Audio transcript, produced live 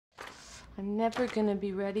I'm never gonna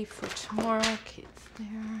be ready for tomorrow. Okay, it's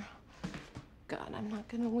there. God, I'm not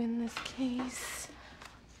gonna win this case.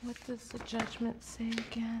 What does the judgment say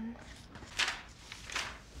again?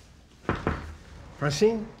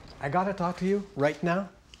 Francine, I gotta talk to you right now.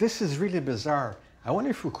 This is really bizarre. I wonder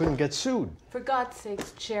if we couldn't get sued. For God's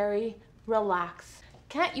sakes, Jerry, relax.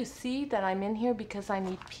 Can't you see that I'm in here because I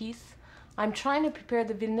need peace? I'm trying to prepare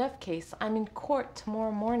the Villeneuve case. I'm in court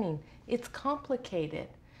tomorrow morning. It's complicated.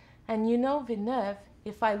 And you know Villeneuve,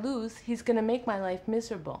 if I lose, he's gonna make my life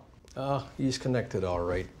miserable. Oh, he's connected all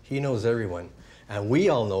right. He knows everyone. And we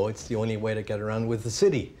all know it's the only way to get around with the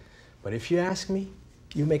city. But if you ask me,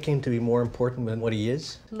 you make him to be more important than what he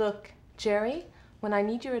is. Look, Jerry, when I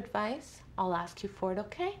need your advice, I'll ask you for it,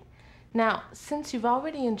 okay? Now, since you've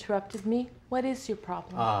already interrupted me, what is your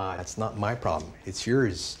problem? That's not my problem. It's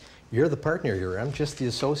yours. You're the partner here. I'm just the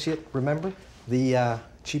associate, remember? The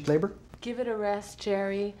cheap labor? Give it a rest,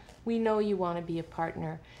 Jerry. We know you want to be a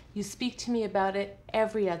partner. You speak to me about it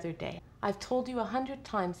every other day. I've told you 100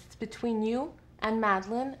 times it's between you and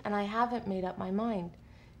Madeline, and I haven't made up my mind.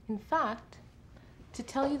 In fact, to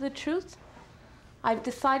tell you the truth, I've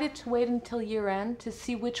decided to wait until year end to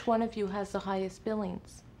see which one of you has the highest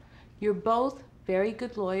billings. You're both very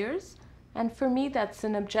good lawyers, and for me that's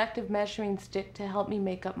an objective measuring stick to help me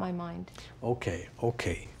make up my mind. Okay,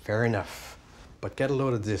 fair enough. But get a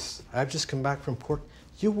load of this. I've just come back from court.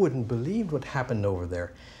 You wouldn't believe what happened over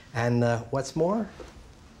there. And what's more,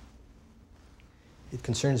 it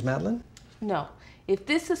concerns Madeline? No. If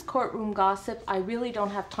this is courtroom gossip, I really don't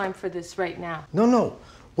have time for this right now. No.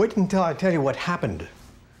 Wait until I tell you what happened.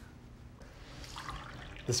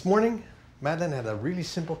 This morning, Madeline had a really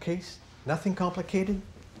simple case. Nothing complicated.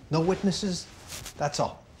 No witnesses. That's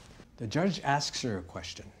all. The judge asks her a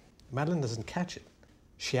question. Madeline doesn't catch it.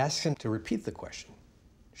 She asks him to repeat the question.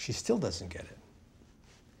 She still doesn't get it.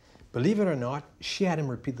 Believe it or not, she had him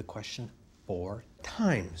repeat the question 4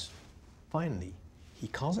 times. Finally, he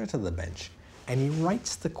calls her to the bench and he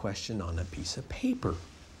writes the question on a piece of paper.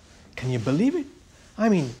 Can you believe it? I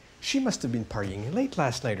mean, she must have been partying late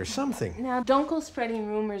last night or something. Now, don't go spreading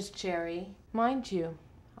rumors, Jerry. Mind you,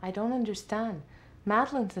 I don't understand.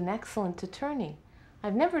 Madeline's an excellent attorney.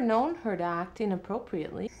 I've never known her to act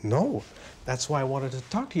inappropriately. No, that's why I wanted to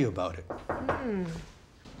talk to you about it.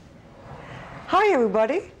 Hi,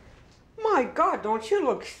 everybody. My God, don't you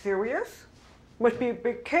look serious? Must be a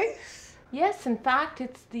big case. Yes, in fact,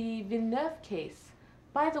 it's the Villeneuve case.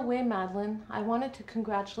 By the way, Madeline, I wanted to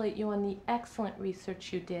congratulate you on the excellent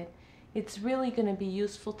research you did. It's really going to be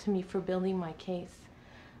useful to me for building my case.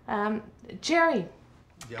 Jerry,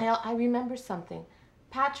 Yeah. I remember something.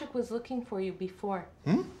 Patrick was looking for you before.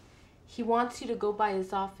 He wants you to go by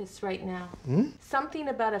his office right now. Something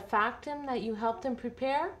about a factum that you helped him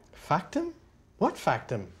prepare? Factum? What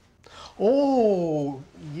factum? Oh,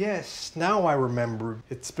 yes, now I remember.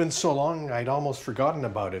 It's been so long, I'd almost forgotten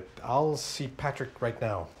about it. I'll see Patrick right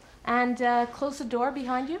now. And close the door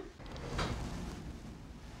behind you.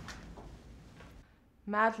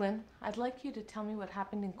 Madeline, I'd like you to tell me what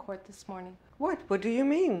happened in court this morning. What? What do you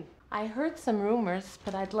mean? I heard some rumors,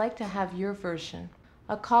 but I'd like to have your version.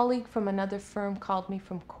 A colleague from another firm called me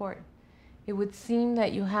from court. It would seem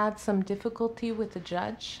that you had some difficulty with the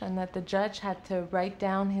judge and that the judge had to write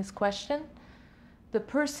down his question. The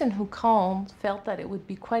person who called felt that it would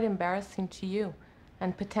be quite embarrassing to you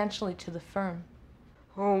and potentially to the firm.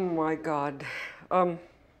 Oh, my God.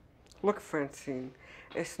 Look, Francine,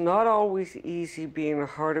 it's not always easy being a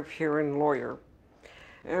hard-of-hearing lawyer.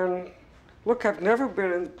 And look, I've never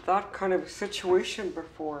been in that kind of situation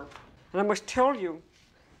before. And I must tell you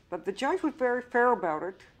that the judge was very fair about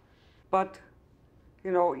it. But,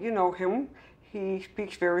 you know him. He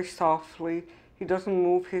speaks very softly. He doesn't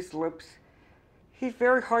move his lips. He's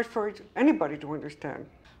very hard for anybody to understand.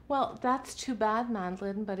 Well, that's too bad,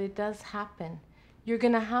 Madeline, but it does happen. You're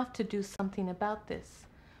going to have to do something about this.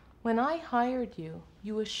 When I hired you,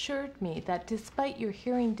 you assured me that despite your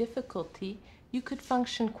hearing difficulty, you could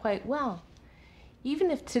function quite well.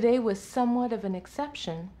 Even if today was somewhat of an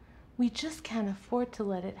exception, we just can't afford to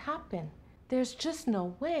let it happen. There's just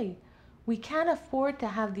no way. We can't afford to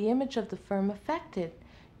have the image of the firm affected.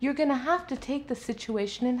 You're going to have to take the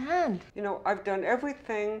situation in hand. You know, I've done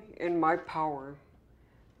everything in my power.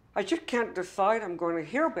 I just can't decide I'm going to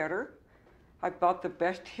hear better. I've bought the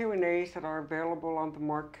best hearing aids that are available on the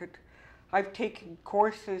market. I've taken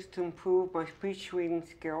courses to improve my speech reading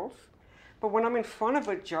skills. But when I'm in front of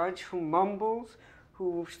a judge who mumbles,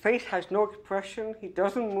 whose face has no expression, he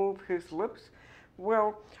doesn't move his lips,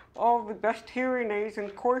 well, all the best hearing aids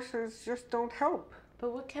and courses just don't help.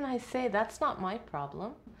 But what can I say? That's not my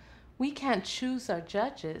problem. We can't choose our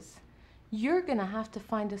judges. You're going to have to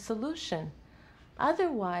find a solution.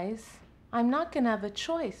 Otherwise, I'm not going to have a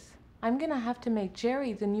choice. I'm going to have to make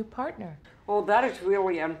Jerry the new partner. Oh, that is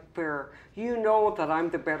really unfair. You know that I'm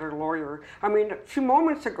the better lawyer. I mean, a few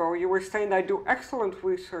moments ago you were saying I do excellent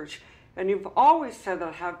research, and you've always said that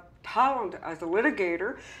I have talent as a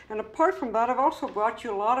litigator, and apart from that, I've also brought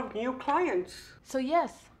you a lot of new clients. So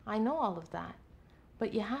yes, I know all of that.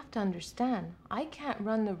 But you have to understand, I can't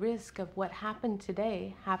run the risk of what happened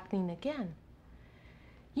today happening again.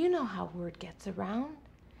 You know how word gets around.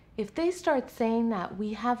 If they start saying that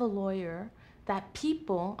we have a lawyer that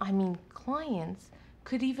people, I mean clients,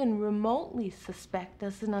 could even remotely suspect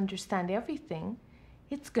doesn't understand everything,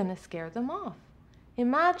 it's gonna scare them off.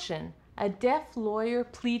 Imagine a deaf lawyer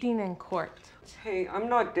pleading in court. Hey, I'm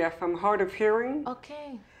not deaf, I'm hard of hearing.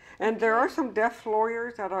 Okay. And there are some deaf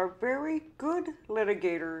lawyers that are very good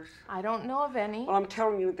litigators. I don't know of any. Well, I'm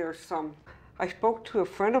telling you, there's some. I spoke to a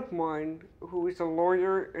friend of mine who is a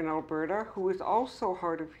lawyer in Alberta who is also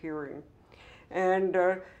hard of hearing. And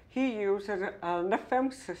he uses an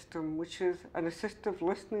FM system, which is an assistive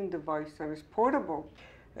listening device and is portable.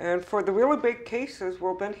 And for the really big cases,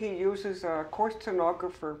 well, then he uses a court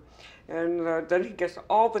stenographer. And then he gets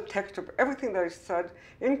all the text of everything that is said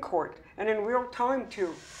in court and in real time,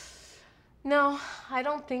 too. No, I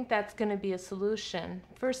don't think that's going to be a solution.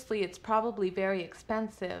 Firstly, it's probably very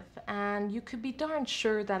expensive, and you could be darn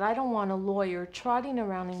sure that I don't want a lawyer trotting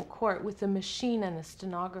around in court with a machine and a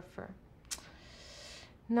stenographer.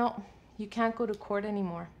 No, you can't go to court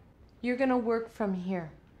anymore. You're going to work from here.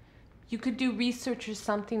 You could do research or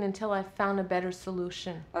something until I've found a better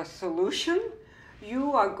solution. A solution?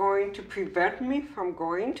 You are going to prevent me from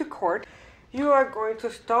going to court? You are going to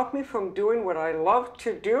stop me from doing what I love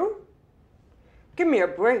to do? Give me a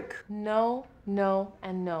break. No, no,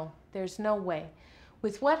 and no. There's no way.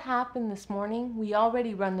 With what happened this morning, we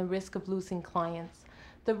already run the risk of losing clients.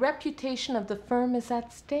 The reputation of the firm is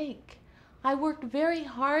at stake. I worked very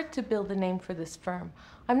hard to build a name for this firm.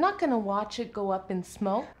 I'm not going to watch it go up in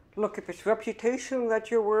smoke. Look, if it's reputation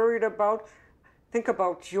that you're worried about, think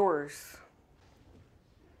about yours.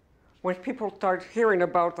 When people start hearing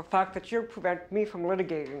about the fact that you prevent me from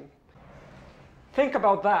litigating, think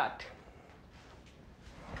about that.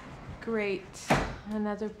 Great.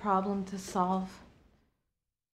 Another problem to solve.